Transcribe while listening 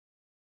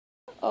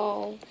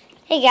Oh.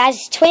 Hey guys,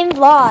 it's Twin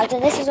Vlogs,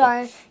 and this is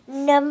our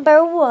 #1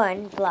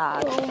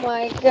 vlog. Oh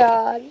my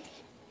god.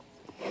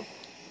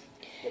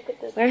 Look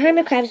at this. Our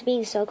hermit crab's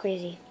being so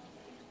crazy.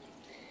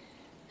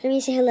 Let me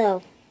say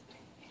hello.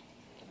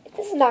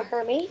 This is not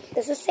Hermit.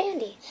 This is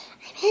Sandy.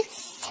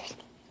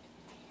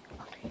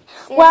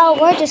 Well,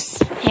 we're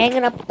just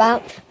hanging out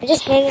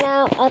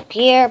up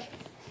here.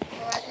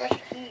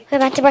 We're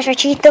about to brush our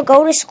teeth to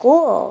go to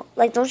school.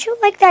 Like, don't you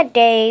like that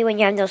day when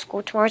you have no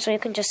school tomorrow so you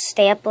can just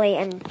stay up late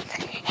and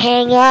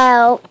hang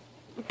out?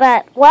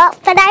 But, well,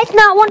 tonight's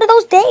not one of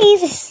those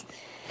days.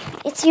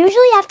 It's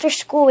usually after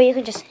school where you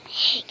can just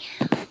hang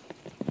out.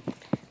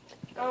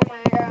 Oh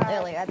my god.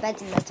 Earlier, I bet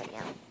you messed up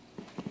now.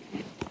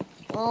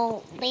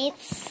 Well,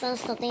 let's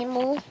something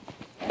more.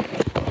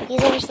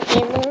 These are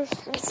something more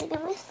I'm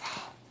sitting with.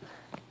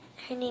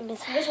 Her name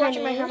is I'm just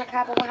watching my hermit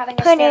crab and we're having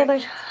a Her name stare.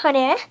 is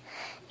Honey.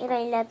 And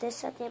I love this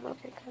stuffed animal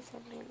because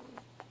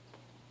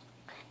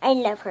I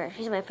love her.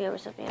 She's my favorite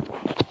stuffed animal.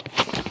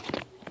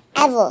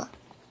 Ever.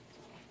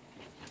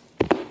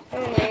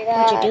 Oh my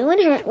god. What you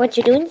doing, What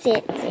you doing,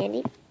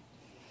 Sandy?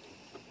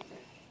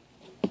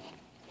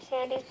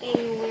 Sandy's being a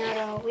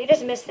weirdo. We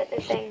just missed it,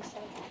 the thing, so.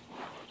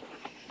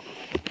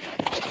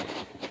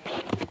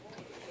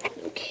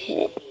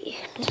 Okay.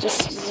 Let's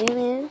just zoom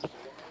in.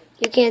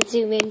 You can't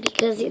zoom in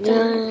because it's I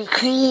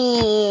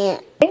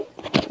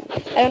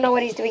don't know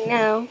what he's doing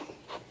now.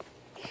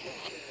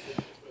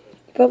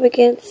 Probably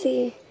can't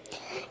see.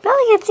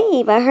 Probably can't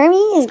see, but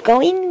Hermie is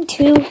going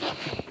to.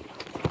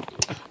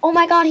 Oh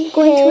my god, he's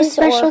going to a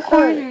special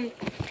corner.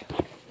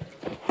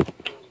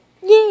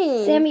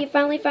 Yay! Sammy, you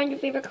finally found your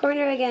favorite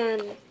corner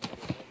again.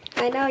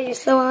 I know, you're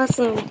so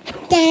awesome.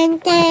 Dun,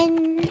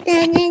 dun, dun,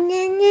 dun, dun,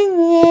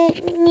 dun,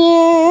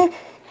 dun.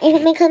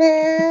 It's my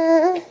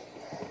corner.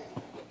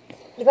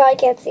 You probably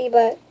can't see,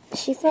 but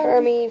Hermie.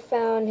 Hermie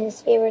found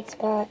his favorite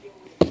spot.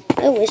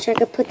 I wish I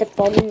could put the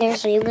phone in there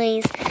so you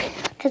guys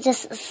could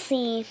just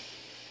see.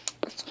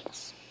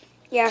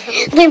 Yeah,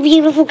 Hermie. They're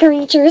beautiful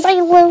creatures. I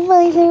love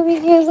my Hermie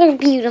because they're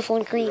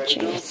beautiful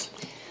creatures.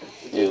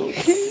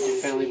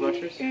 Family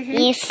brushers?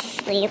 Yes,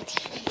 wait.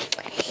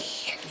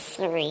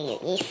 Sorry.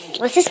 Yes.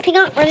 Let's just pick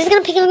on. We're just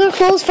gonna pick on our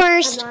clothes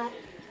first. I'm not.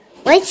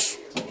 What?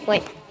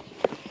 What?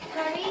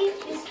 Hermie,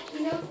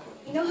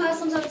 you know how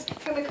sometimes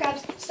hermit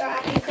crabs start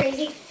acting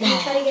crazy and you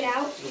try to get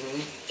out?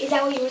 Is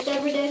that what yours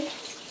ever did?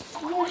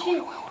 Oh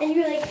shit! And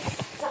you're like,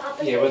 stop.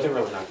 Yeah, but they're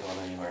really not going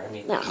anywhere. I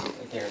mean, No.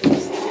 they're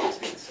just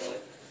silly.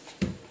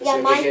 Yeah,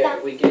 So mine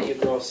we get you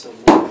girls some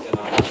milk and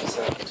I'll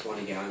set up a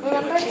 20 gallon. We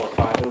get like Remember? 4 or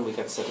 5 of them, we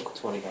got set up a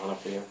 20 gallon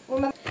for you.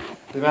 Remember?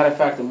 As a matter of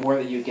fact, the more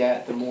that you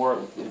get, the more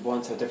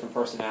ones have different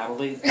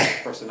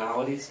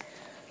personalities.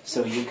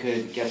 So you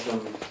could get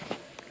them,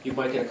 you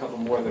might get a couple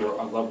more that are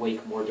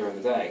awake more during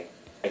the day.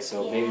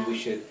 So maybe we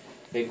should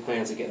make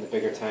plans of getting the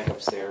bigger tank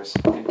upstairs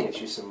and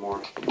get you some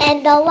more.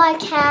 And they'll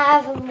like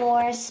have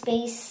more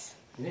space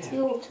Yeah.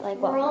 To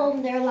like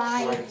roam their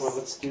Right, lives. well,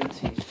 let's do the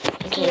teach.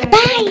 Okay,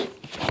 bye!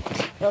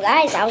 Well,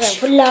 guys, that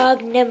was our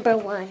vlog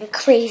 #1,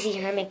 Crazy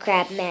Hermit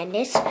Crab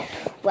Madness.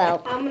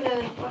 Well, I'm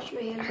gonna wash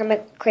my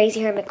hands.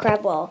 Crazy Hermit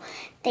Crab. Well,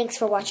 thanks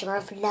for watching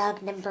our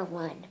vlog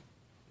 #1.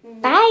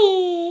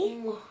 Bye!